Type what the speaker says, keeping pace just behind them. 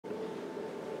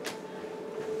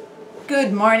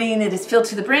Good morning. It is filled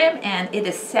to the brim, and it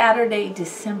is Saturday,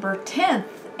 December 10th,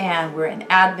 and we're in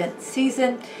Advent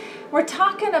season. We're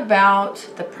talking about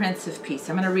the Prince of Peace.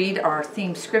 I'm going to read our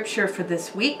theme scripture for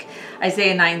this week,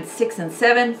 Isaiah 9, 6 and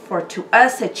 7. For to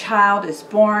us a child is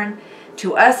born,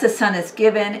 to us a son is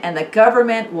given, and the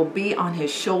government will be on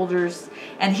his shoulders,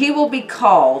 and he will be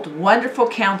called Wonderful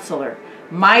Counselor,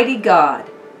 Mighty God,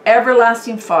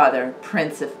 Everlasting Father,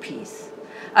 Prince of Peace.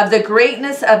 Of the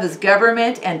greatness of his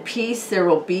government and peace there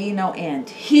will be no end.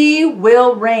 He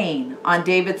will reign on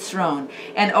David's throne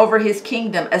and over his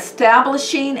kingdom,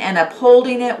 establishing and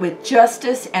upholding it with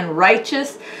justice and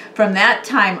righteousness from that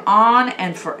time on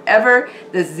and forever.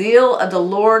 The zeal of the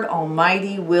Lord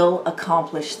Almighty will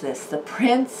accomplish this. The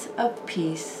Prince of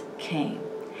Peace came.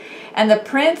 And the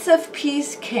Prince of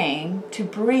Peace came to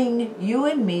bring you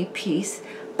and me peace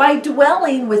by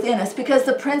dwelling within us, because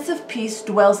the Prince of Peace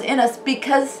dwells in us,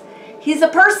 because he's a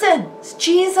person.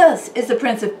 Jesus is the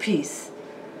Prince of Peace.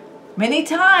 Many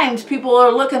times people are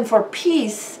looking for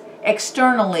peace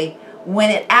externally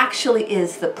when it actually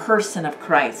is the person of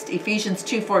Christ. Ephesians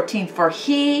 2:14, for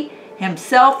he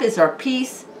himself is our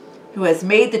peace, who has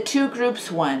made the two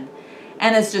groups one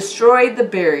and has destroyed the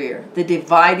barrier, the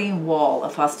dividing wall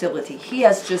of hostility. He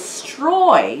has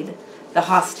destroyed the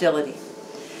hostility.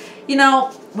 You know,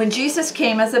 when Jesus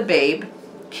came as a babe,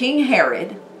 King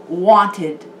Herod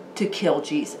wanted to kill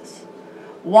Jesus,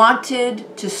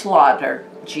 wanted to slaughter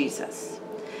Jesus.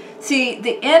 See,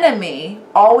 the enemy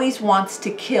always wants to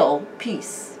kill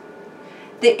peace.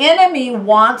 The enemy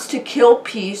wants to kill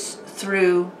peace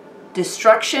through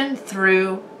destruction,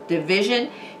 through division.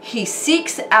 He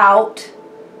seeks out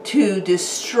to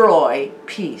destroy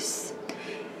peace.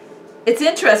 It's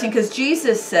interesting because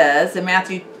Jesus says in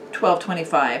Matthew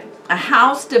 12:25, a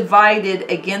house divided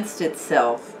against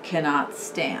itself cannot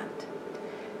stand.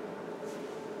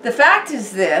 The fact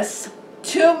is this: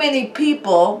 too many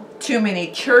people, too many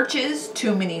churches,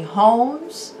 too many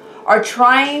homes are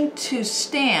trying to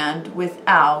stand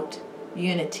without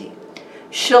unity.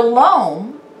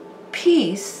 Shalom,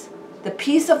 peace, the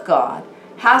peace of God,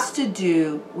 has to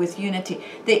do with unity.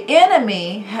 The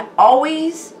enemy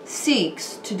always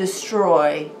seeks to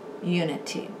destroy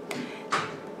unity.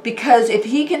 Because if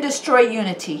he can destroy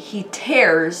unity, he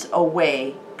tears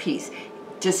away peace.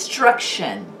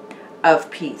 Destruction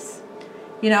of peace.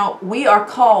 You know, we are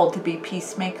called to be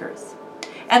peacemakers.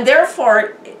 And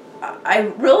therefore,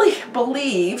 I really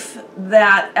believe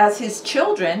that as his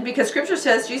children, because scripture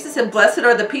says, Jesus said, blessed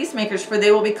are the peacemakers, for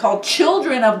they will be called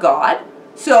children of God.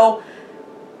 So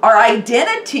our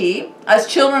identity as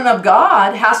children of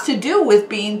God has to do with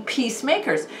being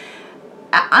peacemakers.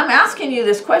 I'm asking you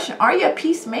this question. Are you a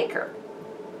peacemaker?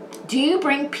 Do you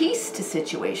bring peace to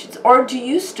situations? Or do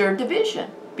you stir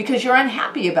division because you're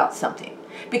unhappy about something?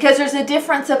 Because there's a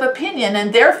difference of opinion,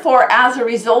 and therefore, as a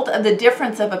result of the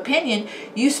difference of opinion,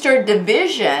 you stir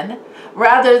division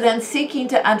rather than seeking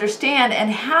to understand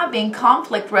and having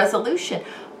conflict resolution.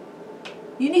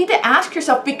 You need to ask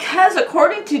yourself, because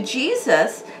according to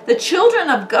Jesus, the children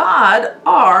of God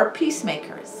are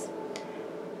peacemakers.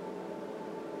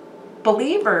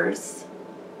 Believers,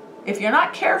 if you're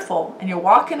not careful and you're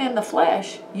walking in the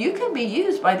flesh, you can be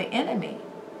used by the enemy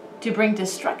to bring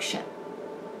destruction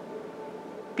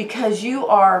because you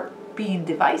are being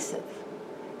divisive.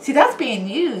 See, that's being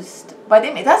used by the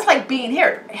enemy. That's like being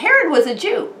Herod. Herod was a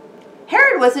Jew.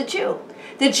 Herod was a Jew.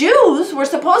 The Jews were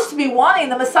supposed to be wanting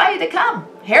the Messiah to come.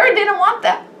 Herod didn't want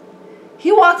that.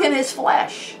 He walked in his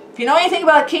flesh. If you know anything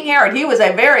about King Herod, he was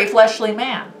a very fleshly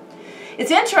man.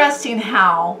 It's interesting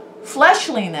how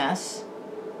fleshliness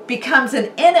becomes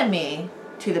an enemy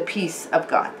to the peace of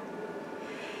God.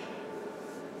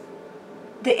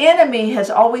 The enemy has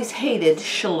always hated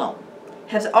shalom,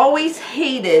 has always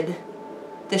hated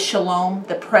the shalom,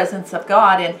 the presence of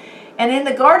God. And in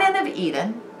the Garden of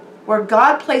Eden, where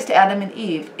God placed Adam and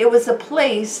Eve, it was a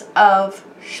place of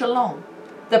shalom,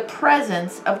 the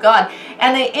presence of God.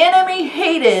 And the enemy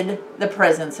hated the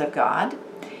presence of God.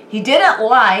 He didn't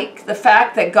like the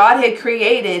fact that God had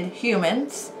created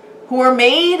humans who were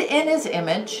made in his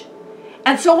image.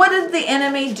 And so what did the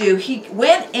enemy do? He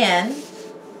went in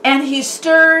and he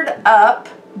stirred up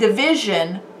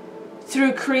division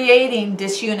through creating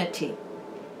disunity.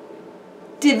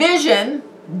 Division,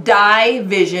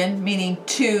 division, meaning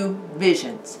two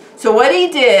visions. So what he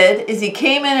did is he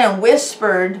came in and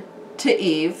whispered to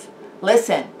Eve,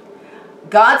 listen,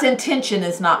 God's intention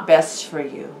is not best for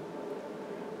you.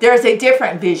 There's a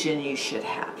different vision you should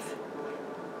have.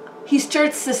 He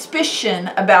stirred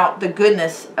suspicion about the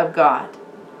goodness of God.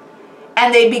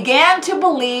 And they began to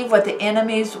believe what the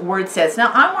enemy's word says.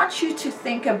 Now, I want you to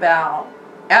think about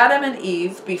Adam and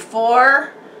Eve,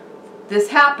 before this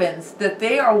happens, that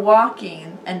they are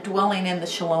walking and dwelling in the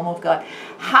shalom of God.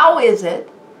 How is it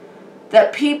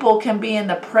that people can be in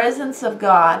the presence of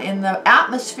God, in the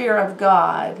atmosphere of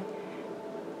God,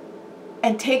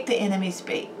 and take the enemy's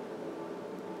bait?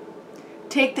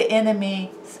 Take the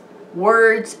enemy's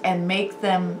words and make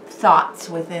them thoughts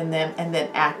within them and then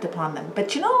act upon them.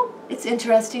 But you know, it's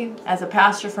interesting. As a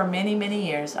pastor for many, many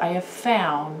years, I have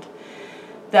found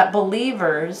that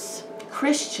believers,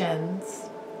 Christians,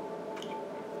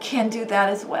 can do that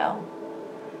as well.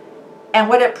 And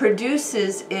what it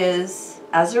produces is,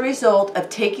 as a result of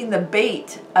taking the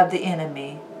bait of the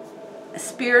enemy, a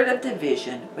spirit of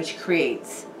division which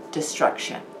creates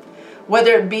destruction.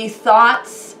 Whether it be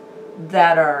thoughts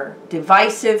that are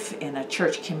divisive in a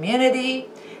church community,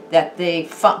 that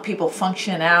people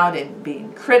function out in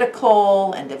being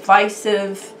critical and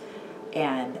divisive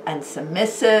and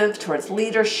unsubmissive towards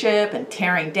leadership and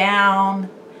tearing down,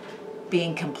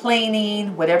 being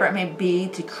complaining, whatever it may be,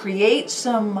 to create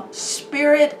some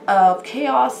spirit of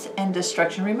chaos and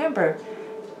destruction. Remember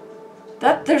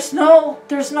that there's no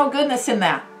goodness in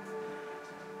that,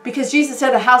 because Jesus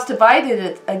said a house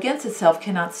divided against itself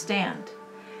cannot stand.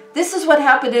 This is what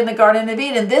happened in the Garden of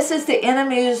Eden. This is the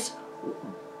enemy's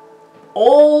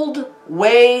old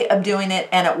way of doing it,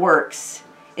 and it works.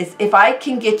 Is if I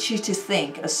can get you to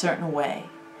think a certain way,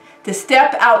 to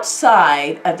step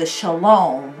outside of the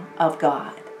shalom of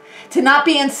God, to not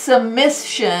be in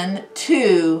submission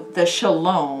to the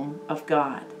shalom of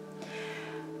God.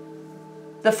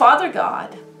 The Father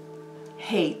God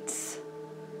hates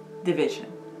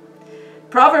division.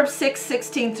 Proverbs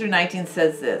 6:16 through 19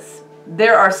 says this: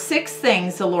 there are 6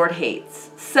 things the Lord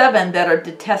hates, 7 that are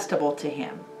detestable to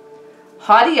him: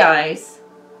 haughty eyes,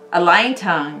 a lying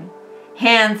tongue,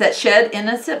 hands that shed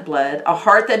innocent blood, a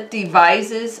heart that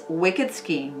devises wicked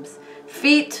schemes,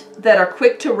 feet that are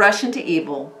quick to rush into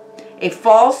evil, a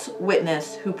false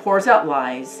witness who pours out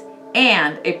lies,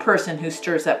 and a person who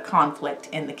stirs up conflict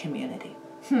in the community.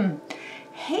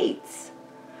 Hates.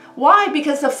 Why?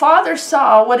 Because the Father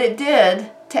saw what it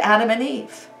did to Adam and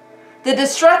Eve. The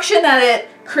destruction that it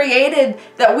created,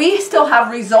 that we still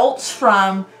have results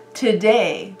from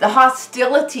today. The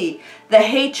hostility, the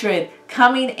hatred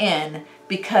coming in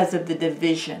because of the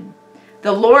division.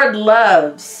 The Lord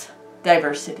loves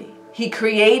diversity. He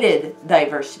created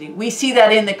diversity. We see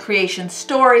that in the creation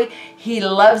story. He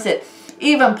loves it.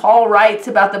 Even Paul writes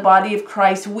about the body of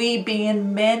Christ, we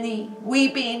being many, we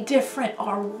being different,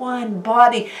 are one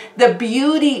body. The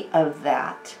beauty of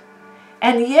that.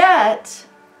 And yet,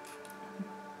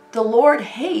 the Lord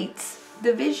hates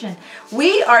division.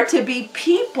 We are to be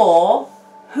people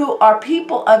who are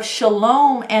people of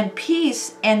shalom and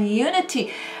peace and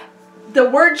unity. The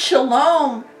word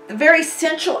shalom, the very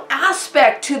central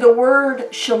aspect to the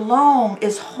word shalom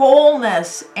is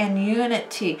wholeness and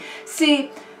unity.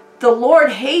 See, the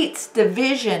Lord hates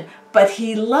division, but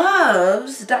he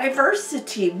loves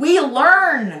diversity. We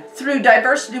learn through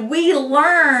diversity. We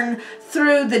learn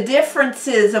through the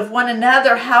differences of one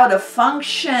another how to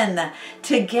function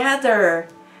together.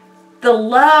 The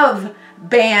love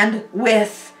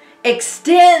bandwidth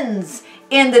extends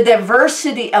in the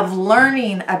diversity of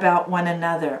learning about one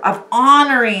another, of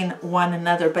honoring one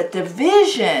another. But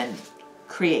division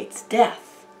creates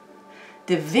death.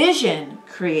 Division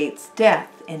creates death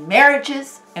in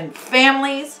marriages, in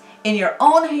families, in your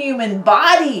own human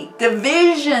body.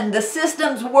 Division, the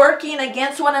systems working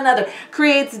against one another,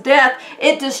 creates death.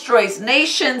 It destroys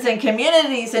nations and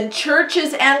communities and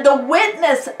churches and the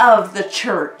witness of the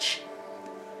church.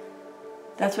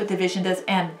 That's what division does.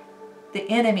 And the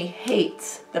enemy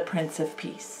hates the Prince of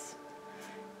Peace.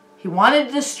 He wanted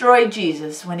to destroy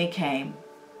Jesus when he came.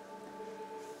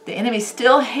 The enemy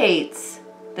still hates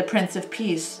the Prince of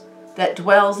Peace that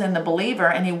dwells in the believer,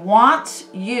 and he wants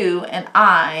you and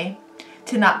I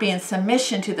to not be in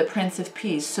submission to the Prince of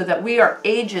Peace, so that we are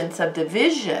agents of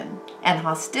division and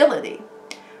hostility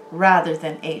rather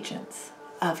than agents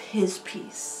of his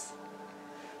peace,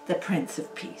 the Prince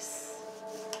of Peace.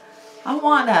 I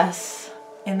want us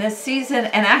in this season,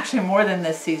 and actually more than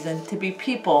this season, to be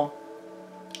people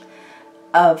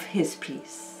of his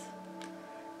peace.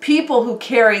 People who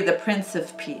carry the Prince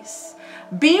of Peace.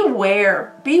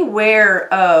 Beware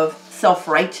of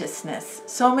self-righteousness.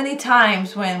 So many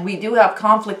times when we do have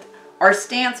conflict, our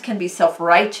stance can be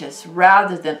self-righteous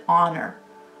rather than honor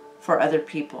for other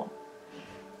people.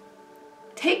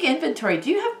 Take inventory. Do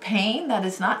you have pain that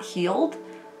is not healed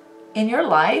in your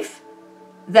life,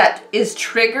 that is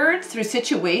triggered through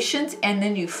situations, and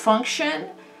then you function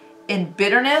in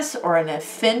bitterness or an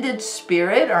offended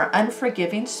spirit or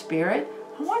unforgiving spirit?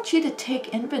 I I want you to take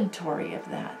inventory of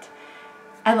that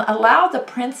and allow the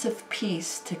Prince of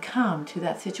Peace to come to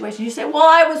that situation. You say, well,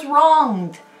 I was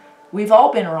wronged. We've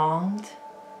all been wronged,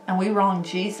 and we wronged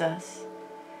Jesus.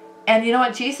 And you know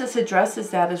what? Jesus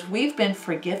addresses that as we've been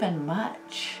forgiven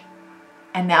much,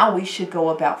 and now we should go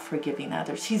about forgiving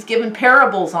others. He's given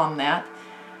parables on that.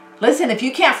 Listen, if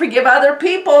you can't forgive other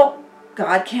people,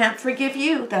 God can't forgive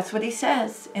you. That's what he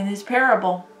says in his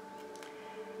parable.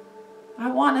 I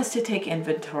want us to take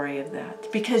inventory of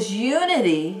that, because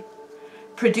unity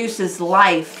produces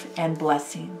life and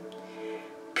blessing.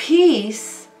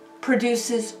 Peace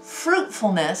produces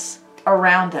fruitfulness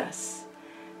around us.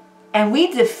 And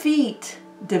we defeat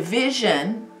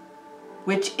division,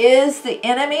 which is the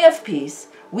enemy of peace.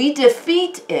 We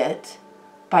defeat it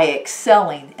by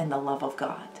excelling in the love of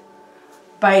God,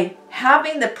 by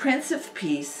having the Prince of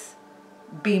Peace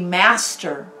be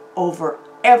master over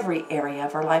every area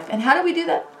of our life. And how do we do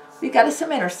that? We've got to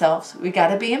submit ourselves. We've got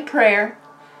to be in prayer.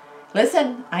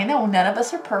 Listen, I know none of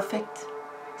us are perfect.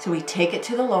 So we take it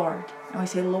to the Lord. And we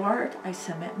say, Lord, I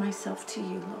submit myself to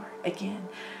you, Lord. Again,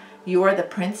 you are the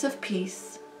Prince of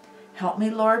Peace. Help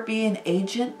me, Lord, be an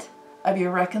agent of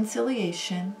your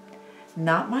reconciliation.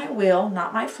 Not my will,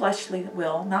 not my fleshly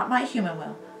will, not my human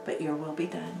will, but your will be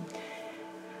done.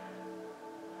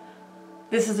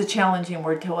 This is a challenging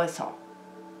word to us all.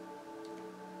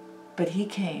 But he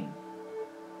came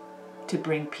to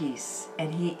bring peace,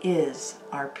 and he is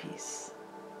our peace.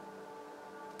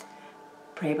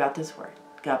 Pray about this word.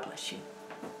 God bless you.